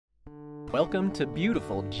Welcome to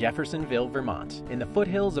beautiful Jeffersonville, Vermont, in the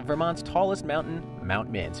foothills of Vermont's tallest mountain, Mount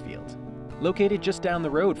Mansfield. Located just down the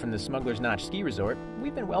road from the Smugglers Notch Ski Resort,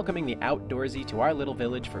 we've been welcoming the outdoorsy to our little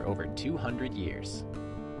village for over 200 years.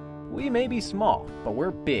 We may be small, but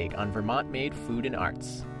we're big on Vermont-made food and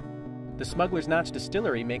arts. The Smugglers Notch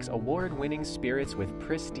Distillery makes award-winning spirits with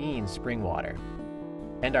pristine spring water.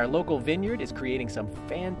 And our local vineyard is creating some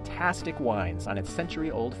fantastic wines on its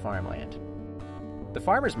century-old farmland. The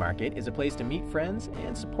farmers market is a place to meet friends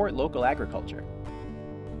and support local agriculture.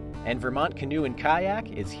 And Vermont Canoe and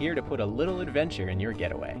Kayak is here to put a little adventure in your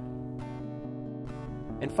getaway.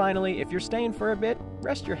 And finally, if you're staying for a bit,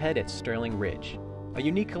 rest your head at Sterling Ridge, a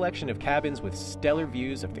unique collection of cabins with stellar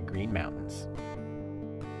views of the Green Mountains.